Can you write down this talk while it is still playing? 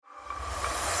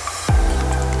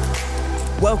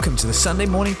Welcome to the Sunday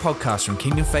morning podcast from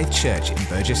Kingdom Faith Church in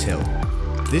Burgess Hill.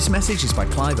 This message is by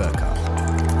Clive Urquhart.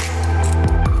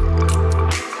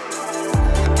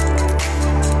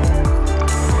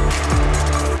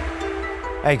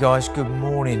 Hey guys, good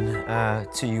morning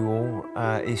to you all.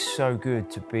 It's so good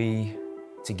to be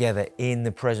together in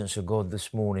the presence of God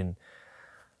this morning,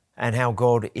 and how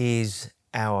God is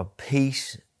our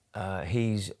peace,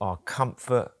 He's our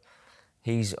comfort,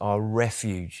 He's our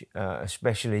refuge,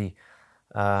 especially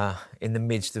in the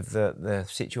midst of the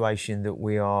situation that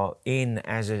we are in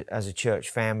as a church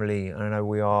family. And I know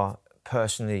we are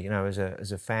personally, as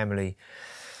a family.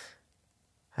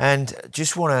 And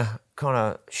just want to kind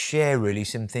of share really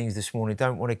some things this morning.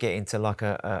 Don't want to get into like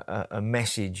a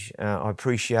message. I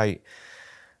appreciate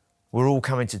we're all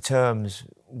coming to terms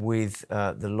with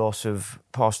the loss of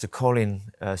Pastor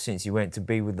Colin since he went to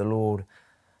be with the Lord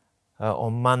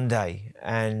on Monday.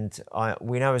 And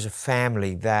we know as a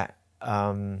family that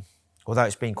although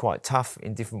it's been quite tough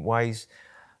in different ways,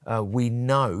 we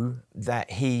know that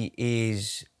he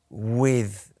is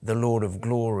with the Lord of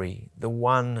Glory, the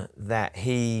one that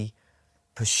he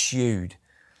pursued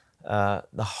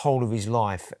the whole of his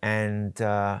life. And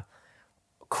of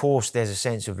course there's a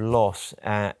sense of loss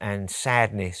and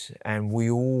sadness, and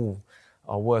we all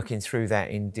are working through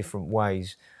that in different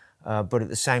ways. But at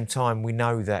the same time, we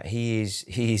know that he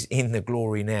is in the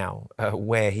glory now,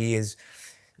 where he is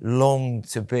longed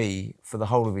to be for the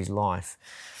whole of his life.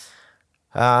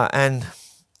 And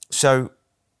so,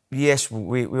 yes,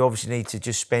 we obviously need to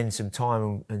just spend some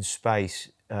time and space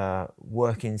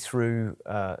working through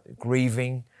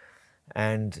grieving.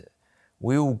 And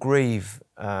we all grieve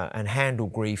and handle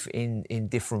grief in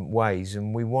different ways.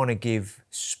 And we want to give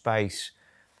space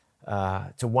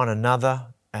to one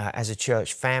another as a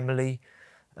church family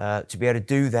to be able to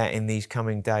do that in these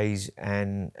coming days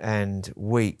and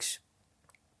weeks.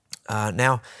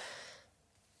 Now,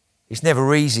 it's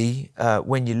never easy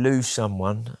when you lose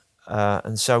someone,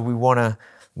 and so we want to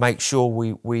make sure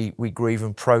we grieve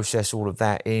and process all of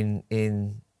that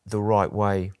in the right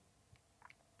way.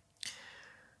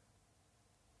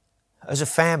 As a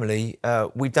family,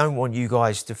 we don't want you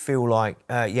guys to feel like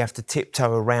you have to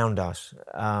tiptoe around us.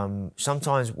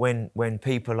 Sometimes when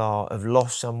people have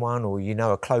lost someone, or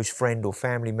a close friend or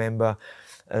family member,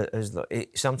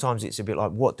 sometimes it's a bit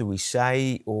like, what do we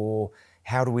say, or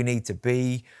how do we need to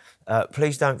be?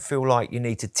 Please don't feel like you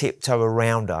need to tiptoe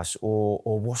around us,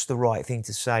 or what's the right thing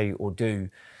to say or do.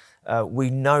 We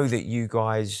know that you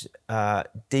guys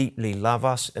deeply love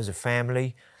us as a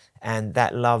family, and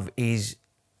that love is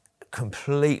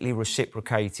completely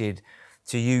reciprocated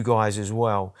to you guys as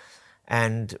well.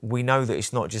 And we know that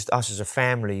it's not just us as a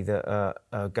family that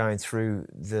are going through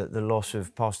the loss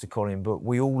of Pastor Colin, but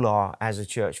we all are as a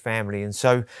church family. And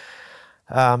so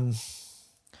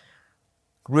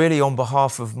really on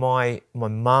behalf of my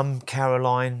mum,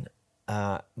 Caroline,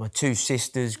 my two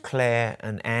sisters, Claire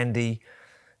and Andy,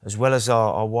 as well as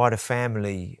our wider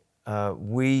family,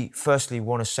 we firstly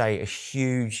want to say a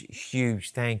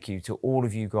huge thank you to all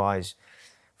of you guys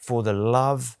for the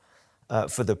love,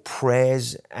 for the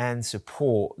prayers and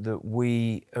support that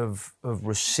we have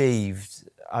received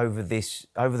over the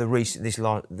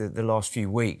last few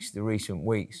weeks, the recent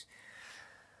weeks.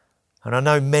 And I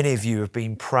know many of you have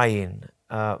been praying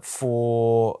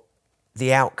for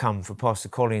the outcome for Pastor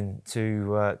Colin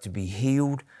to be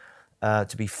healed,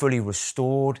 to be fully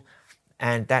restored.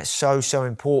 And that's so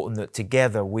important that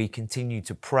together we continue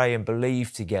to pray and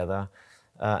believe together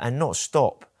and not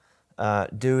stop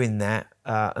doing that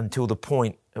until the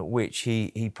point at which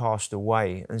he passed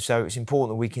away. And so it's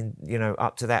important that we can,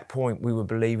 up to that point, we were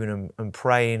believing and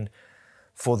praying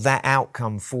for that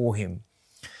outcome for him.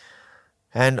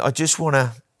 And I just want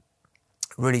to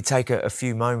really take a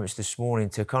few moments this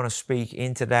morning to kind of speak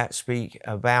into that, speak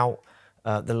about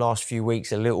the last few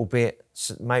weeks a little bit,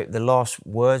 the last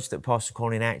words that Pastor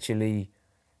Colin actually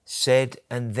said,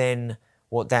 and then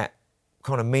what that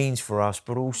kind of means for us,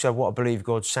 but also what I believe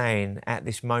God's saying at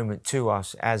this moment to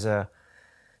us as a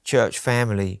church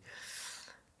family.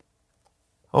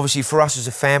 Obviously, for us as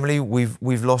a family, we've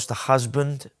lost a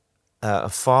husband, a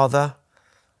father,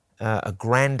 a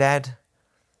granddad,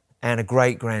 and a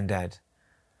great-granddad.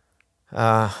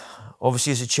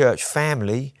 Obviously, as a church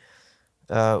family,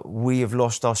 we have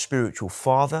lost our spiritual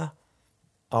father,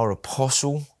 our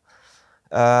apostle,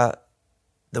 the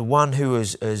one who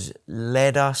has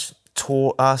led us,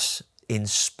 taught us,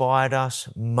 inspired us,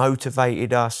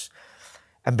 motivated us,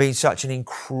 and been such an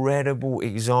incredible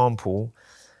example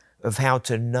of how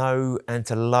to know and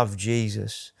to love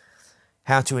Jesus,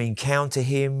 how to encounter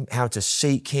him, how to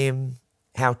seek him,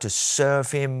 how to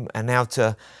serve him and how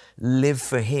to live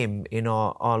for him in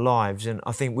our lives. And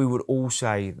I think we would all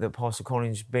say that Pastor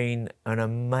Colin's been an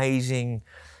amazing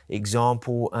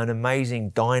example, an amazing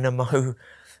dynamo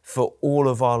for all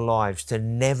of our lives, to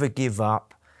never give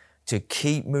up, to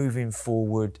keep moving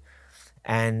forward,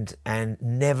 and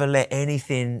never let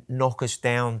anything knock us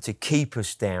down, to keep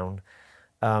us down.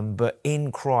 But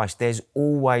in Christ, there's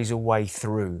always a way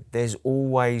through. There's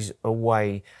always a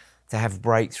way to have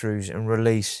breakthroughs and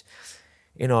release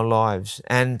in our lives.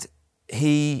 And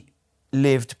he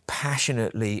lived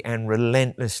passionately and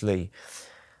relentlessly.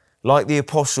 Like the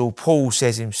Apostle Paul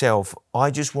says himself, I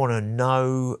just want to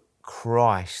know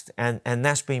Christ. And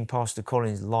that's been Pastor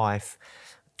Colin's life,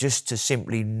 just to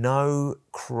simply know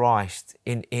Christ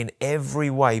in every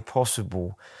way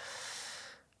possible.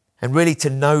 And really to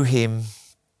know him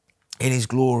in his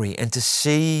glory and to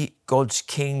see God's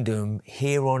kingdom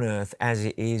here on earth as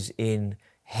it is in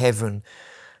heaven.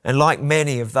 And like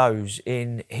many of those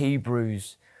in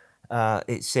Hebrews,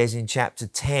 it says in chapter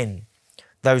 10,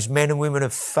 those men and women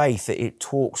of faith that it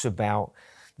talks about,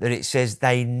 that it says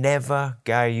they never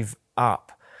gave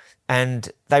up. And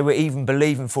they were even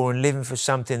believing for and living for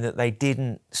something that they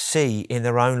didn't see in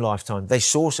their own lifetime. They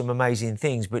saw some amazing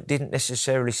things, but didn't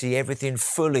necessarily see everything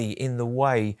fully in the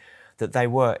way that they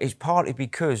were. It's partly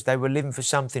because they were living for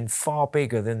something far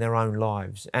bigger than their own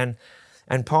lives. And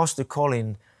Pastor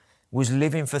Colin was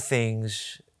living for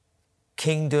things,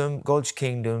 kingdom, God's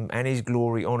kingdom and his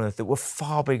glory on earth, that were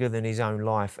far bigger than his own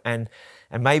life. And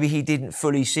maybe he didn't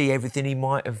fully see everything he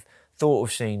might have thought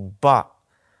of seeing, but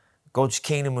God's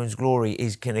kingdom and his glory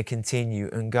is going to continue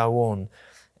and go on.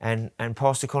 And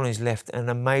Pastor Colin's left an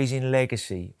amazing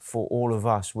legacy for all of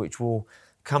us, which we'll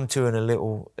come to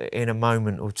in a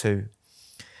moment or two.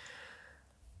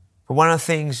 But one of the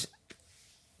things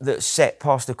that set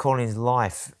Pastor Colin's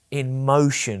life in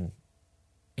motion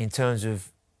in terms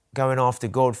of going after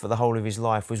God for the whole of his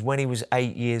life was when he was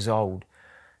 8 years old.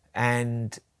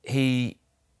 And he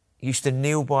used to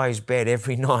kneel by his bed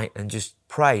every night and just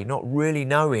pray, not really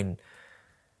knowing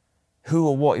who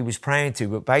or what he was praying to,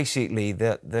 but basically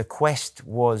the quest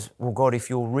was, well, God, if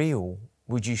you're real,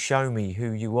 would you show me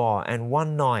who you are? And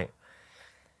one night,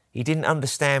 he didn't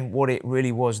understand what it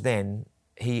really was then.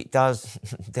 He does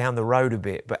down the road a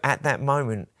bit, but at that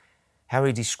moment, how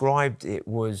he described it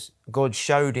was God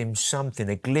showed him something,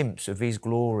 a glimpse of his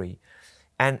glory.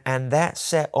 And that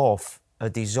set off a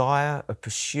desire, a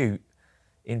pursuit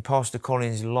in Pastor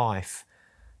Colin's life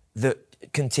that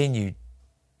continued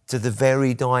to the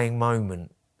very dying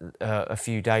moment a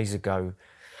few days ago,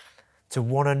 to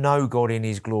want to know God in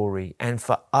his glory and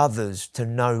for others to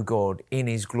know God in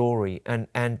his glory.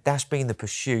 And that's been the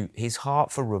pursuit. His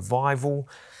heart for revival,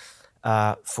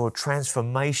 for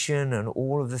transformation and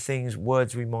all of the things,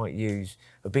 words we might use,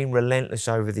 have been relentless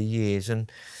over the years.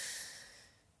 And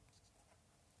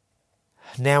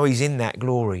now he's in that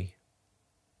glory.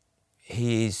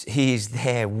 He is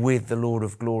there with the Lord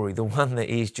of glory, the one that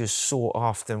he's just sought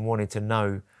after and wanted to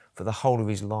know for the whole of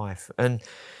his life. And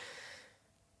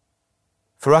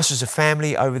for us as a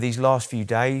family over these last few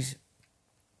days,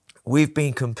 we've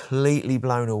been completely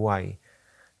blown away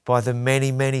by the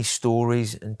many, many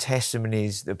stories and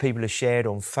testimonies that people have shared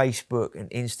on Facebook and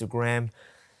Instagram,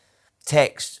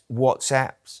 texts,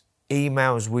 WhatsApps,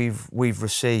 emails we've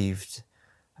received,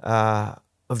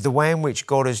 of the way in which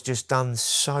God has just done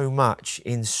so much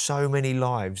in so many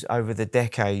lives over the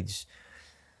decades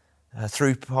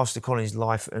through Pastor Colin's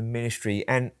life and ministry.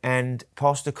 And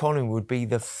Pastor Colin would be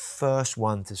the first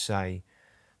one to say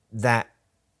that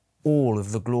all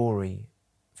of the glory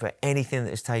for anything that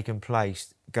has taken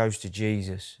place goes to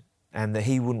Jesus, and that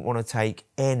he wouldn't want to take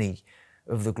any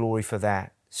of the glory for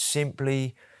that.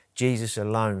 Simply Jesus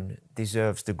alone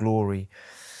deserves the glory.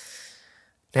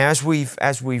 Now, as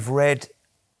we've read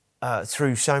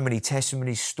through so many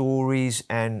testimony stories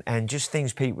and just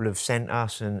things people have sent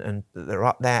us and they're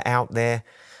out there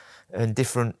and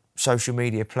different social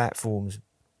media platforms,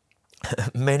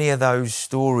 many of those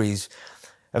stories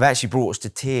have actually brought us to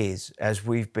tears as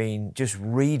we've been just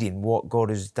reading what God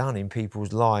has done in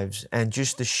people's lives and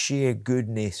just the sheer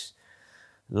goodness,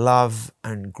 love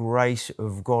and grace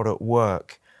of God at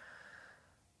work,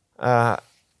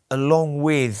 along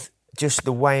with just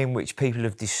the way in which people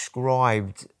have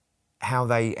described how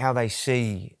they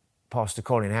see Pastor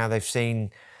Colin, how they've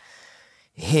seen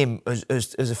him as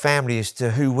a family, as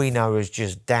to who we know as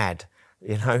just Dad,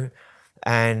 you know,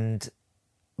 and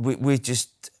we're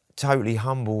just totally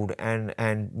humbled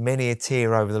and many a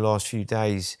tear over the last few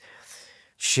days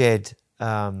shed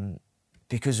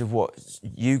because of what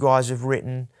you guys have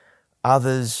written,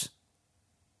 others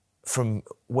from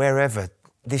wherever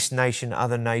this nation,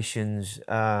 other nations,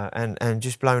 and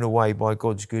just blown away by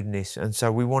God's goodness. And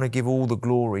so we want to give all the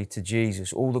glory to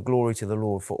Jesus, all the glory to the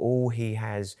Lord for all he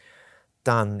has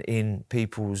done in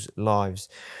people's lives.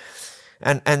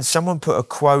 And someone put a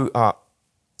quote up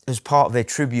as part of their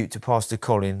tribute to Pastor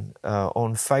Colin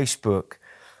on Facebook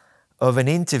of an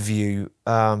interview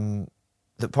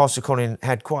that Pastor Colin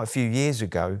had quite a few years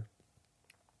ago.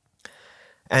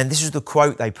 And this is the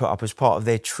quote they put up as part of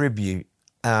their tribute.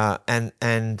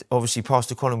 And obviously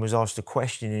Pastor Colin was asked a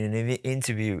question in an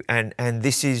interview, and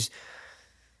this is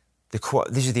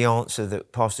the answer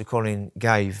that Pastor Colin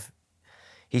gave.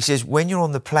 He says, "When you're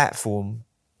on the platform,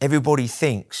 everybody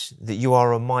thinks that you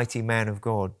are a mighty man of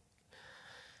God.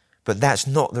 But that's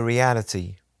not the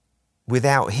reality.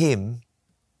 Without him,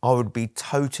 I would be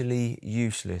totally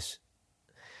useless.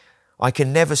 I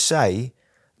can never say,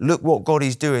 look what God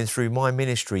is doing through my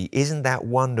ministry. Isn't that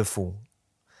wonderful?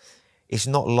 It's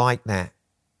not like that.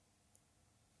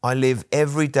 I live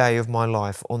every day of my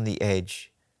life on the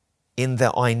edge, in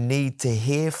that I need to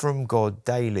hear from God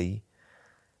daily,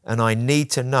 and I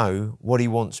need to know what he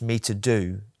wants me to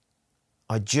do.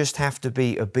 I just have to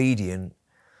be obedient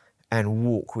and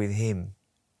walk with him."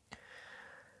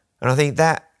 And I think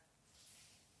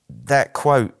that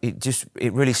quote,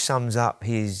 it really sums up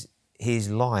his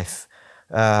life.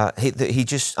 That he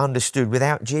just understood,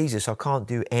 without Jesus, I can't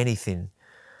do anything.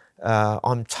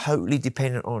 I'm totally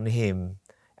dependent on him,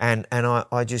 and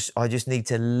I just need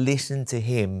to listen to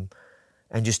him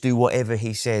and just do whatever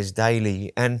he says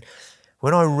daily. And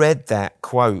when I read that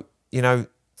quote,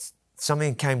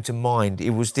 something came to mind.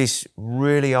 It was this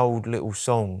really old little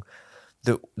song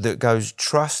that goes,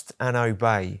 "Trust and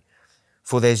obey,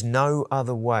 for there's no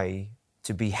other way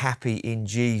to be happy in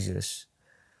Jesus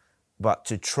but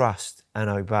to trust and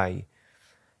obey."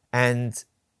 And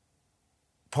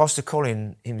Pastor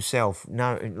Colin himself,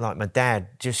 like my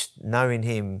dad, just knowing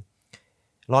him,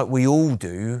 like we all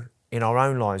do in our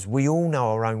own lives, we all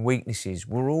know our own weaknesses.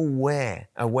 We're all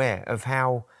aware of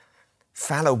how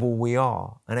fallible we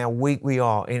are and how weak we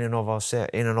are in and of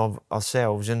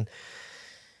ourselves. And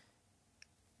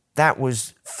that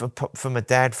was for my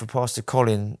dad, for Pastor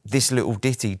Colin, this little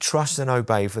ditty, "Trust and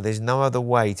obey, for there's no other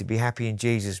way to be happy in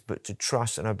Jesus but to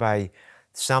trust and obey,"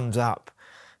 sums up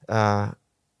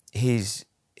his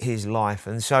life.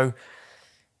 And so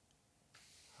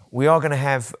we are going to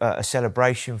have a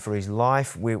celebration for his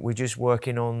life. We're just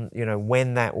working on,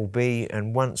 when that will be.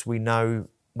 And once we know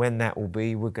when that will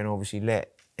be, we're going to obviously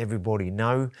let everybody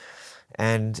know.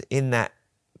 And in that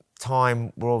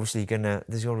time, there's going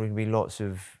to be lots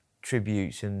of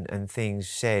tributes and things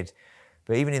said.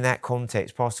 But even in that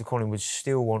context, Pastor Colin would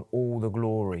still want all the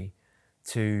glory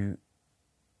to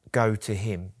go to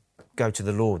him, go to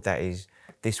the Lord, that is,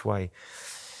 this way.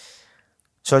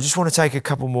 So I just want to take a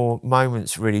couple more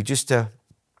moments really just to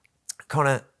kind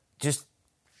of just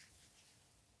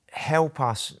help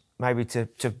us maybe to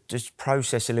just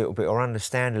process a little bit or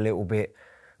understand a little bit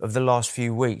of the last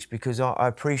few weeks, because I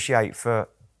appreciate for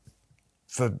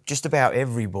just about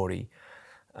everybody,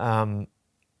 from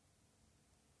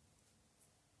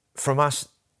us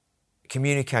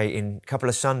communicating a couple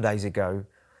of Sundays ago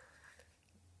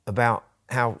about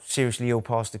how seriously ill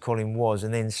Pastor Colin was,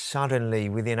 and then suddenly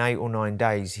within 8 or 9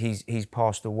 days he's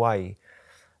passed away.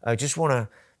 I just want to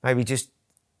maybe just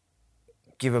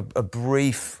give a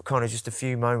brief kind of just a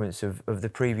few moments of the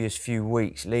previous few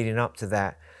weeks leading up to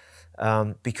that,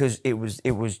 because it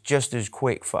was just as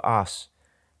quick for us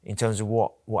in terms of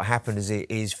what happened as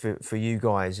it is for you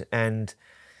guys. And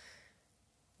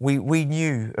we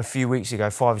knew a few weeks ago,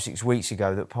 5 or 6 weeks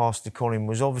ago, that Pastor Colin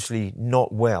was obviously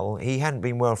not well. He hadn't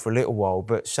been well for a little while,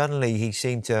 but suddenly he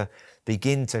seemed to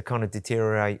begin to kind of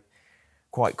deteriorate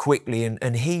quite quickly.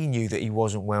 And he knew that he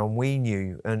wasn't well, and we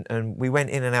knew. And we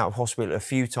went in and out of hospital a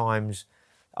few times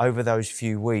over those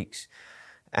few weeks.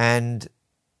 And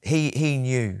he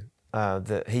knew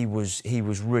that he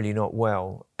was really not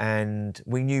well. And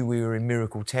we knew we were in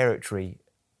miracle territory.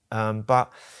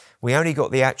 But we only got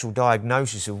the actual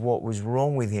diagnosis of what was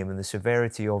wrong with him and the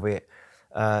severity of it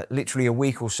literally a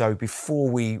week or so before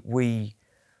we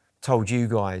told you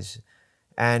guys.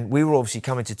 And we were obviously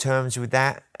coming to terms with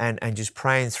that and just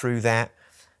praying through that.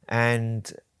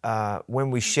 And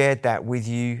when we shared that with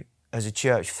you as a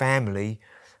church family,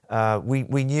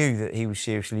 we knew that he was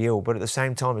seriously ill. But at the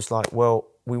same time, it's like, well,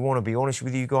 we want to be honest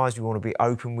with you guys. We want to be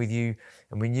open with you.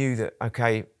 And we knew that,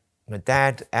 okay,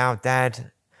 our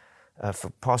dad,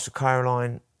 for Pastor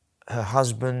Caroline, her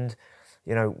husband,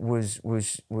 was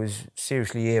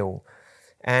seriously ill.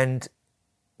 And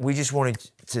we just wanted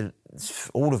to,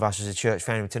 all of us as a church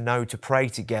family, to know, to pray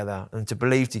together and to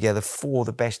believe together for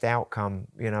the best outcome,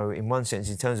 in one sense,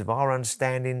 in terms of our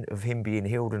understanding of him being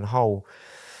healed and whole.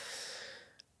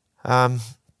 And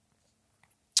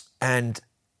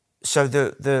so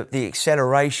the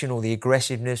acceleration or the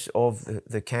aggressiveness of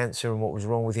the cancer and what was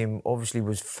wrong with him obviously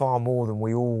was far more than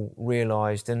we all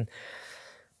realised. And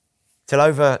till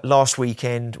over last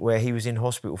weekend, where he was in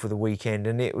hospital for the weekend,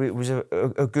 and it was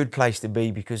a good place to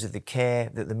be because of the care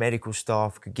that the medical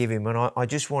staff could give him. And I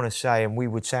just want to say, and we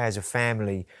would say as a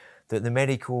family, that the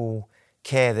medical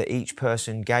care that each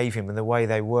person gave him and the way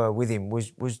they were with him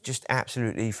was just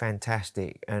absolutely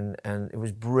fantastic. And it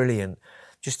was brilliant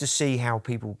just to see how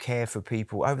people care for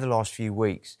people over the last few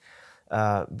weeks,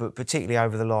 but particularly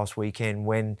over the last weekend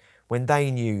when they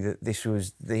knew that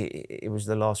it was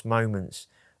the last moments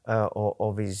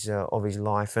of his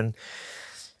life. And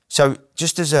so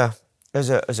just as a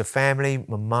family,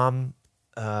 my mum,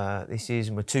 my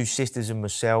two sisters and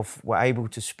myself were able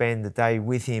to spend the day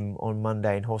with him on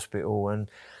Monday in hospital,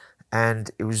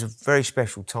 and it was a very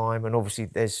special time. And obviously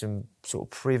there's some sort of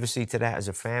privacy to that as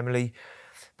a family,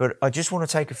 but I just want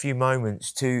to take a few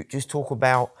moments to just talk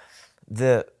about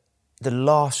the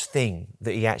last thing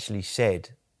that he actually said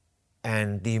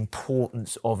and the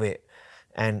importance of it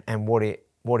and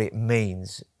what it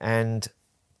means. And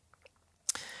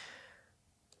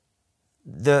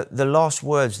the last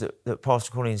words that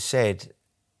Pastor Colin said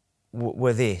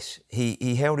were this.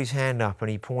 He held his hand up and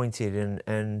he pointed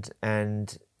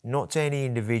and not to any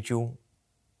individual,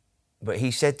 but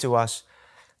he said to us,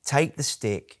 "Take the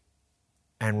stick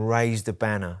and raise the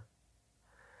banner."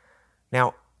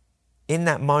 Now, in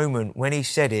that moment, when he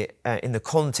said it, in the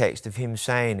context of him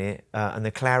saying it and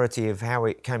the clarity of how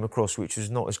it came across, which was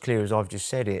not as clear as I've just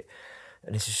said it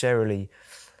necessarily,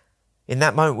 in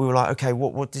that moment we were like, okay,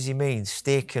 what does he mean?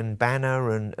 Stick and banner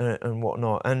and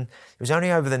whatnot. And it was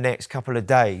only over the next couple of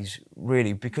days,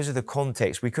 really, because of the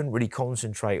context, we couldn't really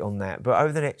concentrate on that. But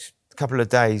over the next couple of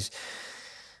days,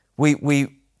 we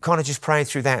kind of just praying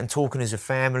through that and talking as a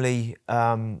family,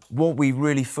 what we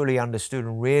really fully understood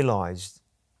and realised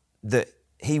that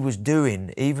he was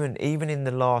doing, even in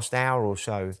the last hour or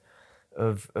so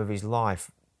of his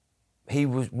life,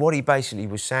 what he basically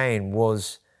was saying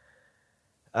was,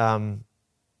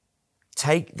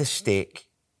 take the stick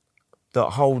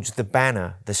that holds the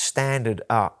banner, the standard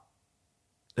up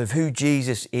of who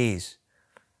Jesus is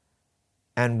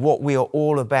and what we are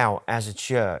all about as a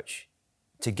church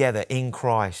together in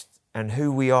Christ, and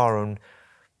who we are and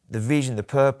the vision, the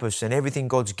purpose and everything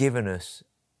God's given us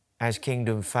as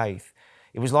Kingdom Faith.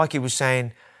 It was like he was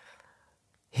saying,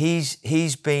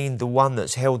 he's been the one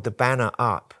that's held the banner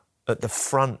up at the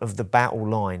front of the battle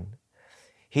line.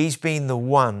 He's been the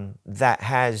one that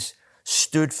has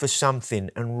stood for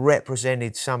something and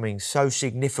represented something so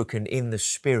significant in the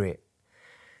Spirit,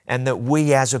 and that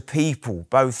we as a people,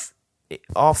 both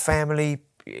our family,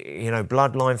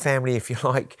 bloodline family, if you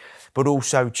like, but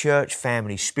also church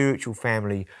family, spiritual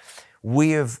family,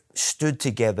 we have stood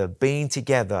together, been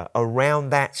together around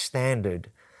that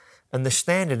standard. And the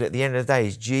standard at the end of the day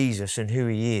is Jesus and who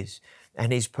he is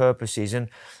and his purposes. And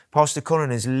Pastor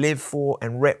Colin has lived for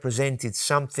and represented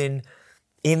something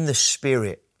in the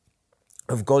Spirit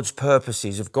of God's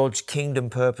purposes, of God's kingdom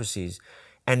purposes.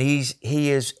 And he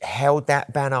has held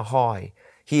that banner high.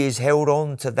 He has held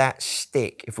on to that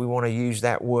stick, if we want to use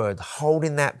that word,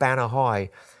 holding that banner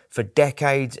high for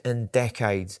decades and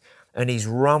decades. And he's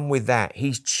run with that.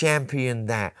 He's championed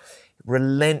that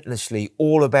relentlessly,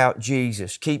 all about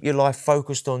Jesus. Keep your life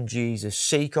focused on Jesus.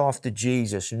 Seek after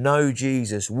Jesus. Know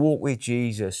Jesus. Walk with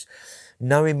Jesus.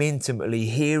 Know him intimately.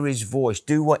 Hear his voice.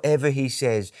 Do whatever he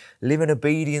says. Live in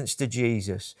obedience to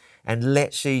Jesus. And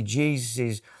let's see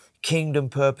Jesus' kingdom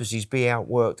purposes be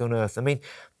outworked on earth. I mean,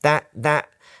 that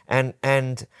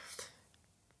and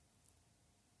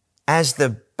as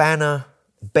the banner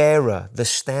bearer, the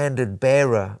standard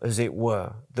bearer, as it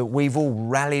were, that we've all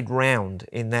rallied round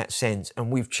in that sense, and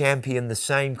we've championed the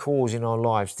same cause in our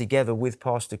lives together with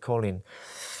Pastor Colin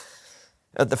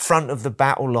at the front of the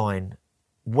battle line.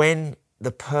 When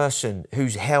the person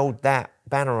who's held that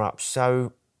banner up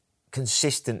so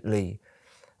consistently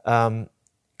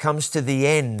comes to the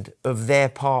end of their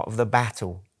part of the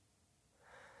battle,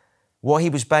 what he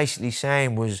was basically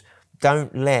saying was,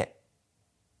 don't let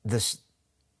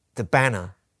the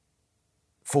banner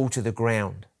fall to the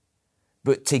ground,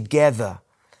 but together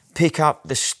pick up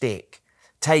the stick,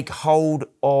 take hold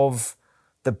of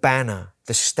the banner,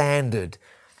 the standard,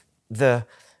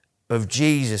 of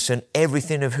Jesus and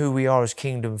everything of who we are as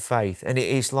Kingdom Faith. And it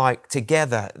is like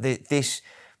together, this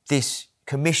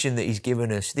commission that he's given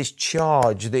us, this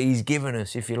charge that he's given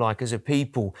us, if you like, as a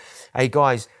people. Hey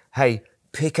guys, hey,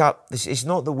 pick up this. It's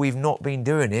not that we've not been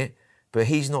doing it, but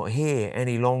he's not here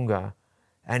any longer.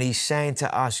 And he's saying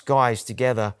to us, guys,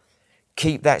 together,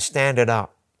 keep that standard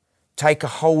up. Take a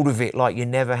hold of it like you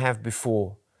never have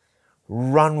before.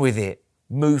 Run with it.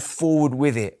 Move forward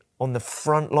with it on the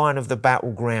front line of the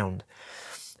battleground.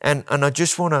 And I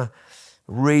just want to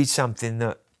read something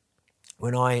that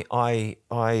when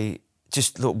I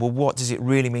just thought, well, what does it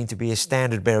really mean to be a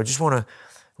standard bearer? I just want to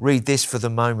read this for the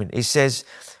moment. It says,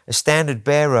 a standard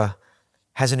bearer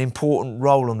has an important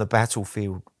role on the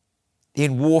battlefield.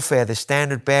 In warfare, the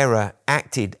standard bearer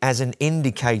acted as an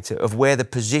indicator of where the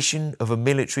position of a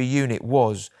military unit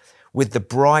was, with the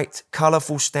bright,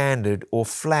 colourful standard or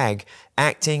flag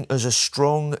acting as a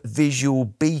strong visual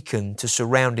beacon to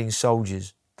surrounding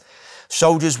soldiers.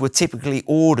 Soldiers were typically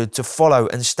ordered to follow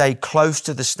and stay close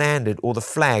to the standard or the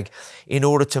flag in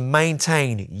order to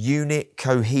maintain unit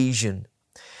cohesion,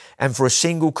 and for a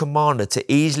single commander to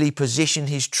easily position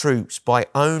his troops by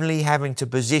only having to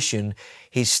position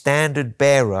his standard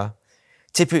bearer,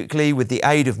 typically with the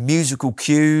aid of musical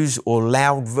cues or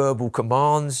loud verbal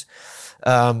commands.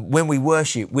 When we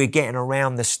worship, we're getting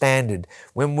around the standard.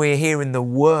 When we're hearing the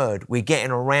word, we're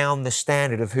getting around the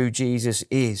standard of who Jesus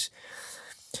is.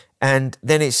 And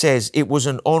then it says, it was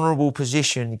an honourable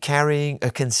position carrying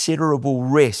a considerable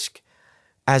risk,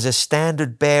 as a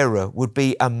standard bearer would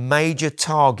be a major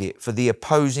target for the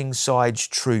opposing side's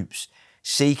troops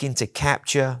seeking to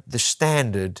capture the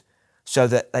standard so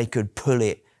that they could pull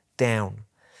it down.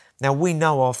 Now, we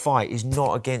know our fight is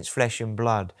not against flesh and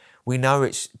blood. We know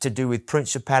it's to do with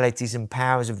principalities and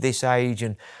powers of this age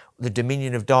and the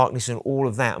dominion of darkness and all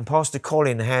of that. And Pastor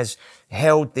Colin has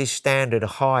held this standard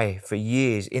high for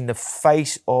years in the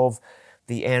face of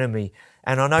the enemy.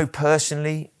 And I know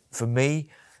personally, for me,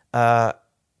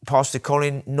 Pastor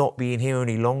Colin not being here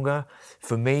any longer,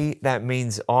 for me, that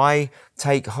means I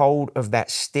take hold of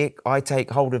that stick. I take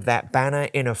hold of that banner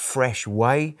in a fresh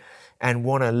way and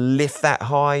want to lift that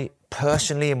high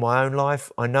personally in my own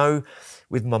life. I know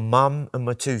with my mum and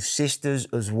my two sisters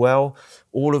as well,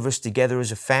 all of us together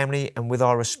as a family and with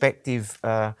our respective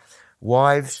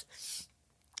wives,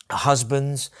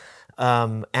 husbands,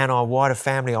 and our wider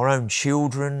family, our own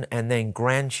children and then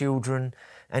grandchildren.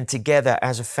 And together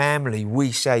as a family,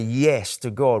 we say yes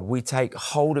to God. We take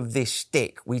hold of this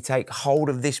stick. We take hold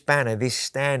of this banner, this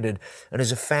standard. And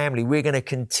as a family, we're going to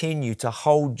continue to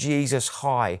hold Jesus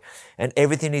high and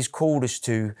everything He's called us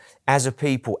to as a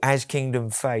people, as Kingdom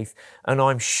Faith. And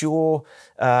I'm sure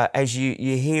as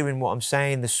you're hearing what I'm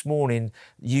saying this morning,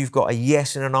 you've got a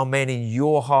yes and an amen in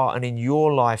your heart and in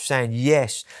your life saying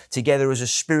yes, together as a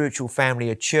spiritual family,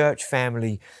 a church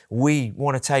family, we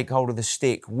want to take hold of the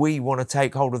stick. We want to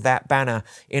take hold of that banner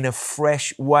in a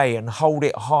fresh way and hold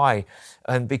it high.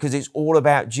 And because it's all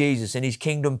about Jesus and His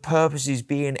kingdom purposes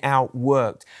being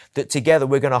outworked, that together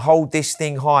we're going to hold this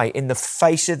thing high in the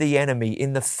face of the enemy,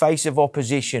 in the face of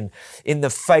opposition, in the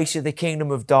face of the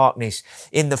kingdom of darkness,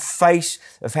 in the face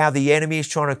of how the enemy is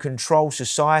trying to control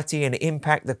society and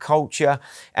impact the culture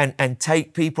and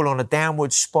take people on a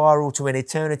downward spiral to an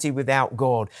eternity without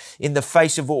God. In the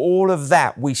face of all of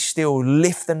that, we still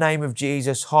lift the name of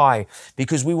Jesus high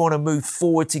because we want to move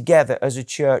forward together as a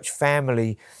church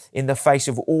family in the face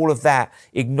of all of that,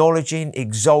 acknowledging,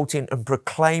 exalting, and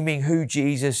proclaiming who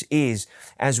Jesus is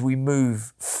as we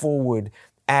move forward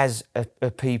as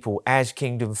a people, as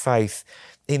Kingdom Faith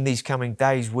in these coming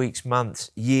days, weeks,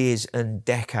 months, years, and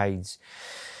decades.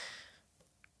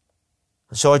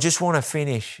 So I just want to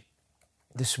finish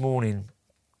this morning.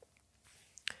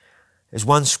 There's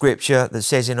one scripture that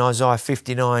says in Isaiah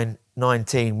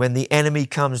 59:19, when the enemy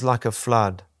comes like a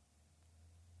flood,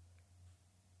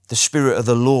 the Spirit of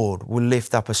the Lord will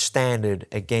lift up a standard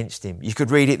against him. You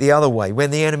could read it the other way. When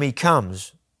the enemy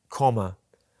comes, comma,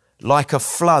 like a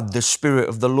flood, the Spirit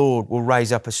of the Lord will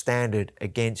raise up a standard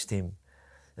against him.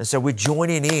 And so we're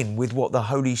joining in with what the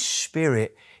Holy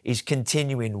Spirit is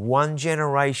continuing one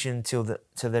generation to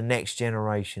the next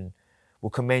generation. We'll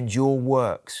commend your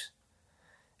works.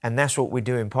 And that's what we're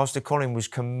doing. Pastor Colin was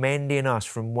commending us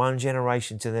from one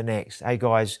generation to the next. Hey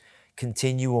guys,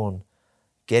 continue on.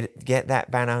 Get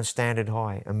that banner and standard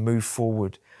high and move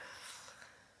forward.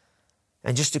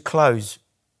 And just to close,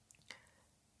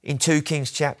 in 2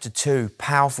 Kings chapter 2,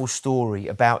 powerful story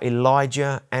about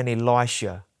Elijah and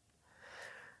Elisha.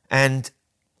 And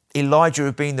Elijah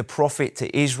had been the prophet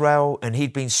to Israel and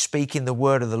he'd been speaking the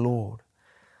word of the Lord.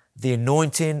 The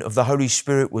anointing of the Holy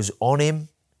Spirit was on him,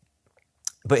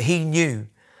 but he knew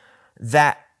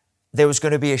that there was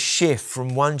going to be a shift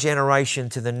from one generation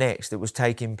to the next that was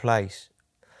taking place.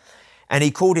 And he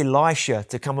called Elisha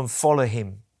to come and follow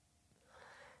him.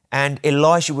 And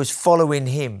Elisha was following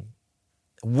him,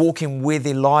 walking with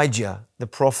Elijah, the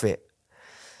prophet.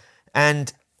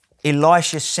 And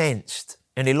Elisha sensed,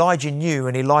 and Elijah knew,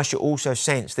 and Elisha also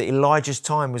sensed that Elijah's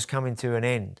time was coming to an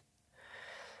end.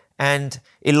 And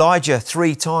Elijah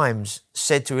 3 times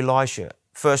said to Elisha,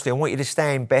 firstly, I want you to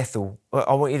stay in Bethel.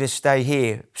 I want you to stay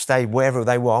here, stay wherever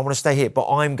they were. I want to stay here, but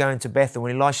I'm going to Bethel.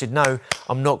 And Elisha said, no,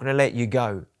 I'm not going to let you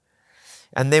go.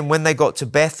 And then when they got to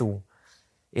Bethel,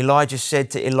 Elijah said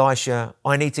to Elisha,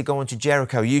 I need to go on to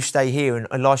Jericho. You stay here. And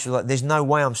Elisha was like, there's no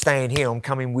way I'm staying here. I'm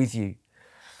coming with you.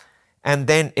 And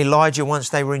then Elijah, once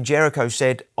they were in Jericho,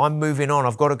 said, I'm moving on.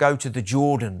 I've got to go to the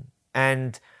Jordan.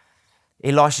 And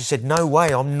Elisha said, no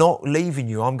way, I'm not leaving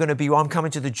you. I'm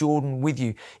coming to the Jordan with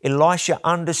you. Elisha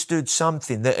understood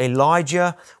something, that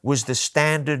Elijah was the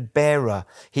standard bearer.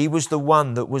 He was the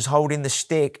one that was holding the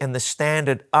stick and the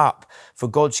standard up for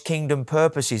God's kingdom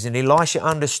purposes. And Elisha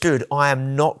understood, I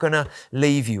am not going to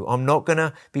leave you. I'm not going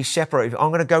to be separated.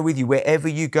 I'm going to go with you wherever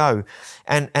you go.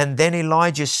 And then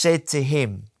Elijah said to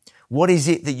him, what is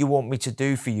it that you want me to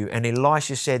do for you? And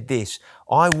Elisha said this,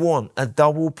 I want a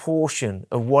double portion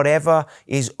of whatever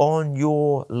is on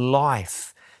your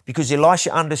life. Because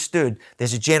Elisha understood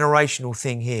there's a generational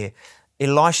thing here.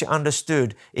 Elisha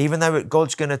understood, even though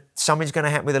something's going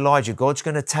to happen with Elijah, God's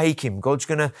going to take him. God's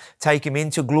going to take him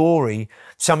into glory.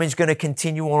 Something's going to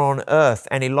continue on earth.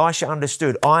 And Elisha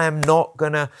understood, I am not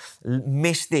going to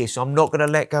miss this. I'm not going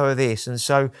to let go of this. And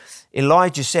so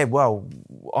Elijah said, well,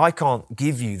 I can't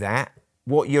give you that.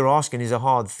 What you're asking is a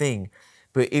hard thing.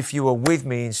 But if you are with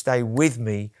me and stay with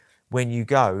me when you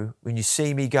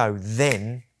see me go,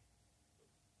 then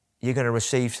you're going to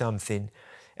receive something.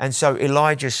 And so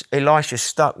Elisha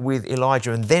stuck with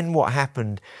Elijah. And then what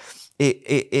happened,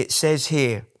 it says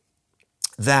here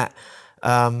that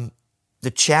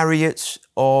the chariots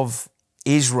of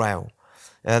Israel,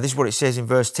 this is what it says in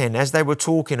verse 10, as they were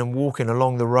talking and walking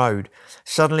along the road,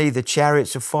 suddenly the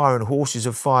chariots of fire and horses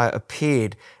of fire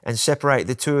appeared and separated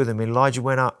the two of them. Elijah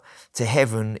went up to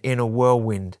heaven in a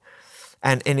whirlwind.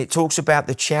 And it talks about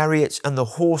the chariots and the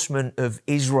horsemen of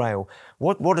Israel.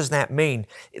 What does that mean?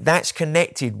 That's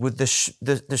connected with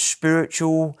the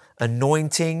spiritual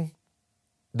anointing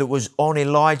that was on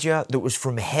Elijah, that was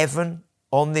from heaven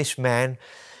on this man,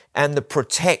 and the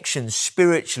protection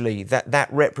spiritually that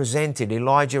represented,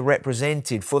 Elijah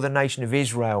represented for the nation of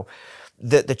Israel,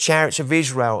 that the chariots of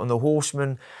Israel and the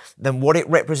horsemen, then what it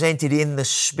represented in the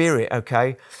spirit,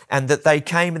 okay? And that they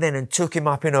came then and took him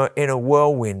up in a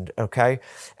whirlwind, okay?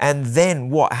 And then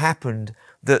what happened,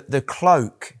 the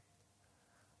cloak,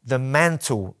 the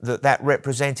mantle that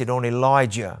represented on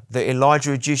Elijah, that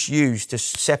Elijah had just used to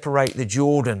separate the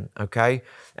Jordan, okay?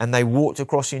 And they walked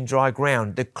across in dry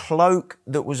ground. The cloak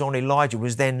that was on Elijah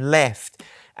was then left,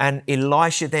 and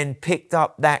Elisha then picked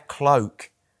up that cloak.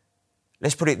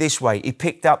 Let's put it this way. He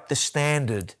picked up the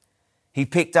standard. He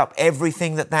picked up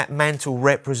everything that mantle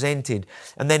represented.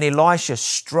 And then Elisha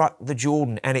struck the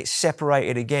Jordan and it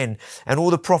separated again. And all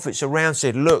the prophets around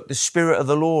said, look, the Spirit of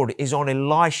the Lord is on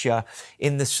Elisha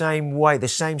in the same way. The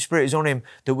same Spirit is on him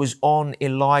that was on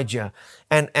Elijah.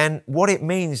 And what it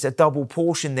means, a double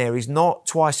portion there, is not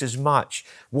twice as much.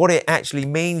 What it actually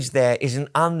means there is an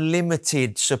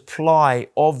unlimited supply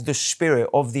of the Spirit,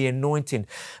 of the anointing.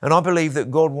 And I believe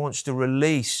that God wants to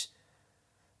release,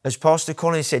 as Pastor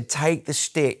Colin said, take the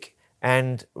stick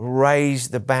and raise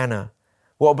the banner.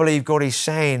 What I believe God is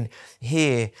saying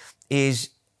here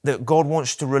is that God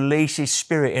wants to release His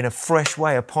Spirit in a fresh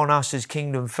way upon us as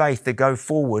Kingdom Faith to go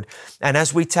forward. And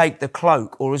as we take the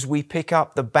cloak, or as we pick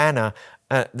up the banner,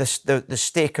 the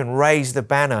stick and raise the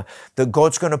banner, that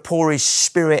God's going to pour His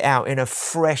Spirit out in a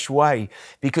fresh way.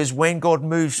 Because when God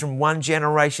moves from one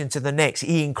generation to the next,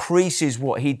 He increases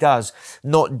what He does,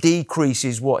 not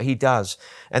decreases what He does.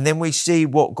 And then we see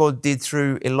what God did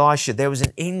through Elisha. There was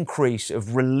an increase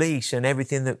of release and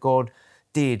everything that God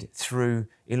did through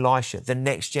Elisha, the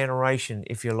next generation,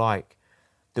 if you like,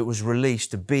 that was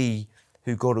released to be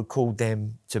who God had called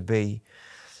them to be.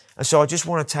 And so I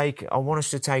want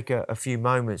us to take a few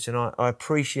moments, and I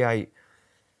appreciate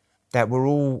that we're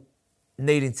all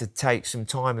needing to take some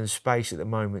time and space at the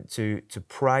moment to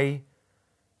pray,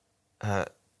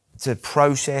 to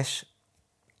process,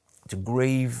 to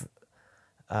grieve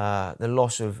the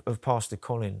loss of Pastor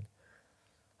Colin.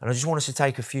 And I just want us to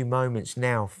take a few moments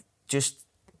now, just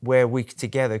where we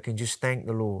together can just thank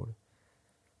the Lord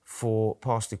for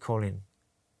Pastor Colin,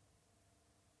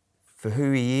 for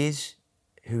who he is,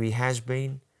 who he has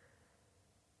been,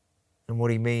 and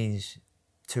what he means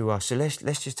to us. So let's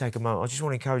just take a moment. I just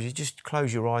want to encourage you, just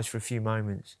close your eyes for a few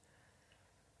moments.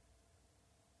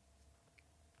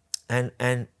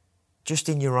 And just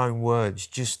in your own words,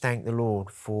 just thank the Lord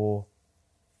for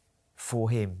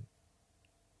him,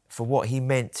 for what he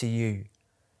meant to you.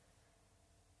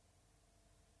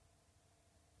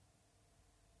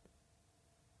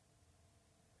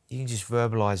 You can just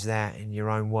verbalize that in your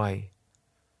own way.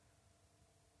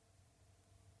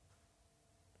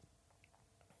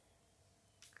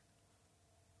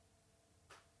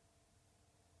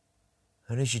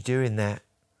 And as you're doing that,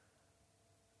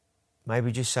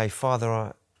 maybe just say, Father,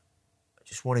 I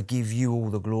just want to give you all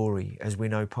the glory, as we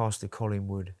know Pastor Colin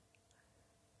would.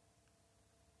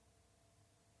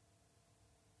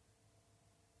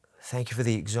 Thank you for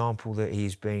the example that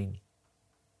he's been,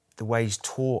 the way he's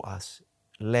taught us,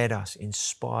 led us,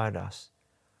 inspired us,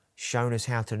 shown us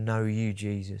how to know you,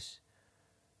 Jesus.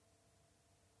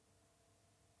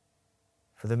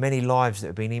 For the many lives that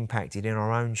have been impacted in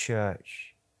our own church,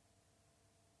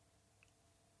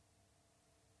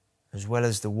 as well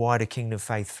as the wider Kingdom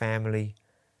Faith family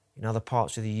in other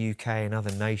parts of the UK and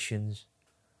other nations,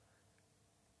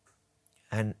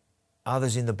 and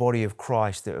others in the body of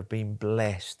Christ that have been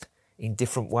blessed in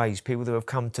different ways, people that have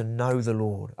come to know the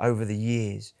Lord over the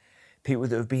years, people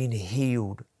that have been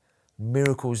healed,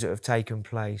 miracles that have taken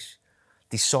place,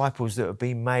 disciples that have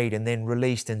been made and then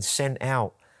released and sent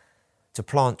out to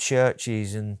plant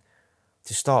churches and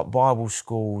to start Bible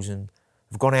schools, and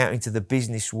have gone out into the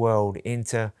business world,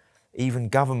 into even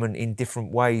government in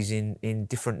different ways in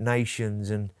different nations,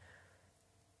 and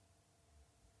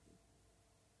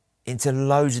into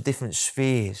loads of different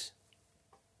spheres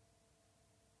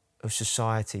of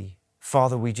society.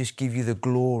 Father, we just give you the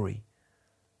glory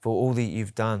for all that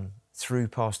you've done through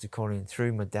Pastor Colin,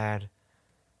 through my dad.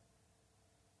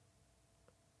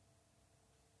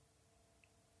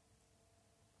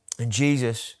 And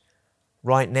Jesus,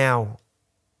 right now,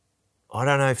 I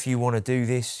don't know if you want to do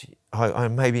this. I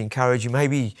maybe encourage you,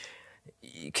 maybe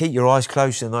keep your eyes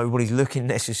closed so nobody's looking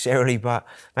necessarily, but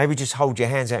maybe just hold your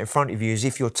hands out in front of you as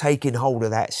if you're taking hold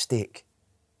of that stick.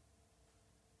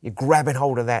 You're grabbing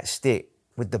hold of that stick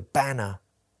with the banner,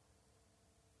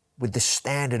 with the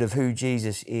standard of who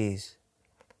Jesus is,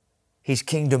 his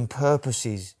kingdom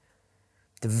purposes,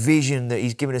 the vision that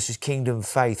he's given us as Kingdom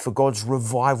Faith for God's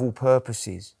revival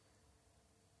purposes,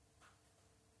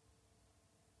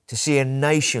 to see a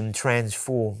nation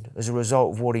transformed as a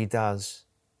result of what he does.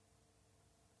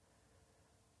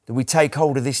 That we take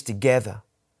hold of this together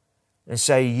and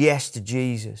say yes to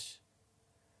Jesus.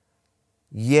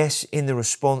 Yes, in the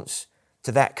response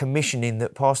to that commissioning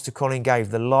that Pastor Colin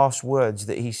gave, the last words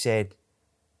that he said,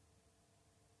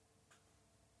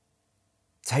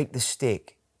 take the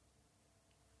stick,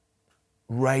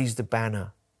 raise the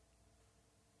banner.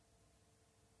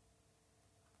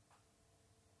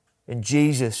 And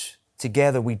Jesus,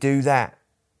 together we do that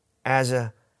as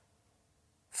a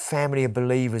family of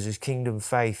believers, as Kingdom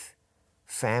Faith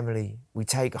family. We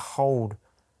take hold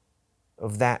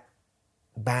of that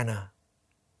banner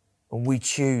and we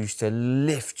choose to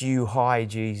lift you high,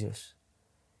 Jesus,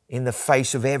 in the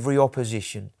face of every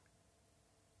opposition.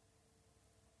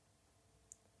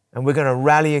 And we're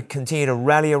going to continue to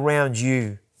rally around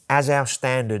you as our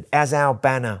standard, as our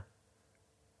banner,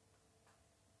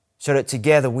 so that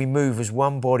together we move as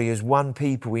one body, as one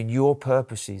people in your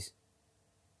purposes.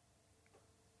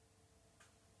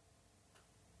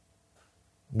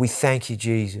 We thank you,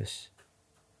 Jesus.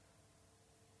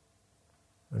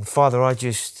 And Father, I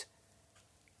just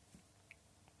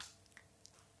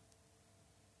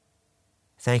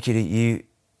thank you that you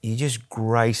just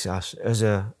grace us as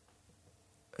a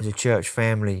church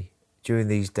family during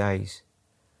these days.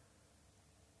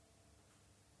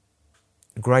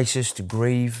 Grace us to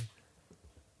grieve.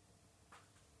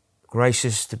 Grace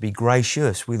us to be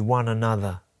gracious with one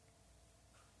another.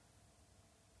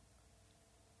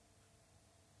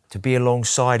 To be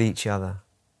alongside each other.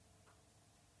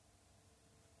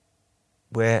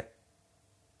 Where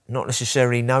not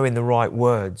necessarily knowing the right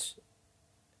words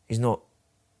is not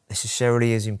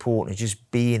necessarily as important as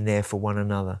just being there for one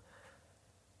another.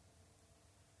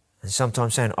 And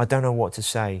sometimes saying, I don't know what to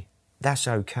say. That's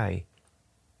okay.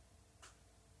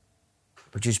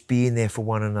 But just being there for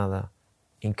one another,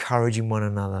 encouraging one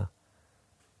another.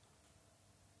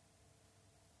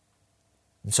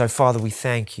 And so, Father, we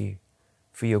thank you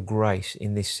for your grace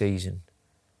in this season.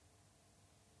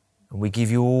 And we give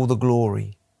you all the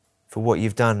glory for what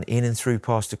you've done in and through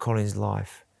Pastor Colin's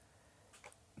life.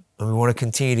 And we want to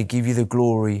continue to give you the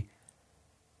glory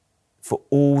for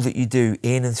all that you do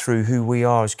in and through who we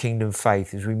are as Kingdom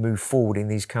Faith as we move forward in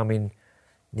this coming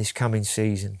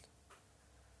season.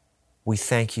 We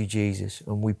thank you, Jesus,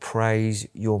 and we praise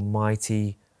your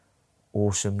mighty,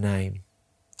 awesome name.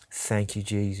 Thank you,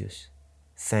 Jesus.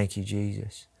 Thank you,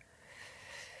 Jesus.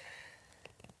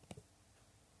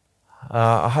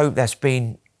 I hope that's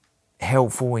been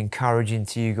helpful, encouraging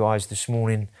to you guys this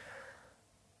morning.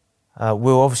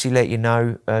 We'll obviously let you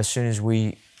know as soon as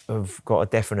we have got a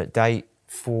definite date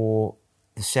for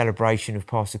the celebration of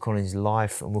Pastor Colin's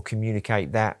life, and we'll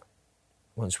communicate that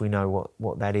once we know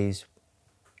what that is.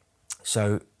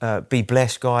 So be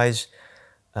blessed, guys.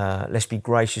 Let's be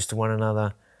gracious to one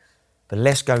another. But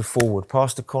let's go forward.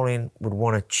 Pastor Colin would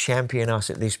want to champion us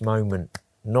at this moment,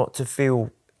 not to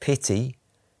feel pity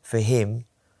for him.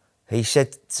 He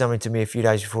said something to me a few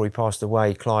days before he passed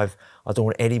away, Clive, I don't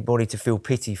want anybody to feel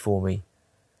pity for me.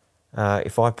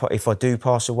 If I do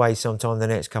pass away sometime the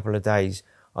next couple of days,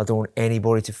 I don't want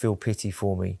anybody to feel pity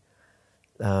for me.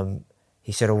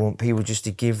 He said, I want people just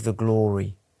to give the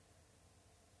glory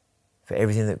for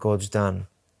everything that God's done.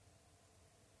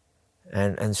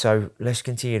 And so let's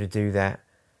continue to do that,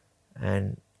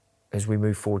 and as we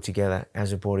move forward together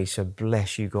as a body. So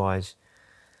bless you guys.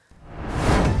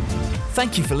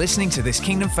 Thank you for listening to this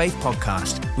Kingdom Faith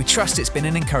podcast. We trust it's been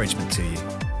an encouragement to you.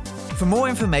 For more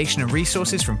information and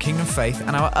resources from Kingdom Faith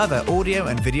and our other audio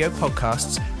and video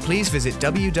podcasts, please visit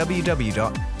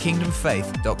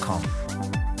www.kingdomfaith.com.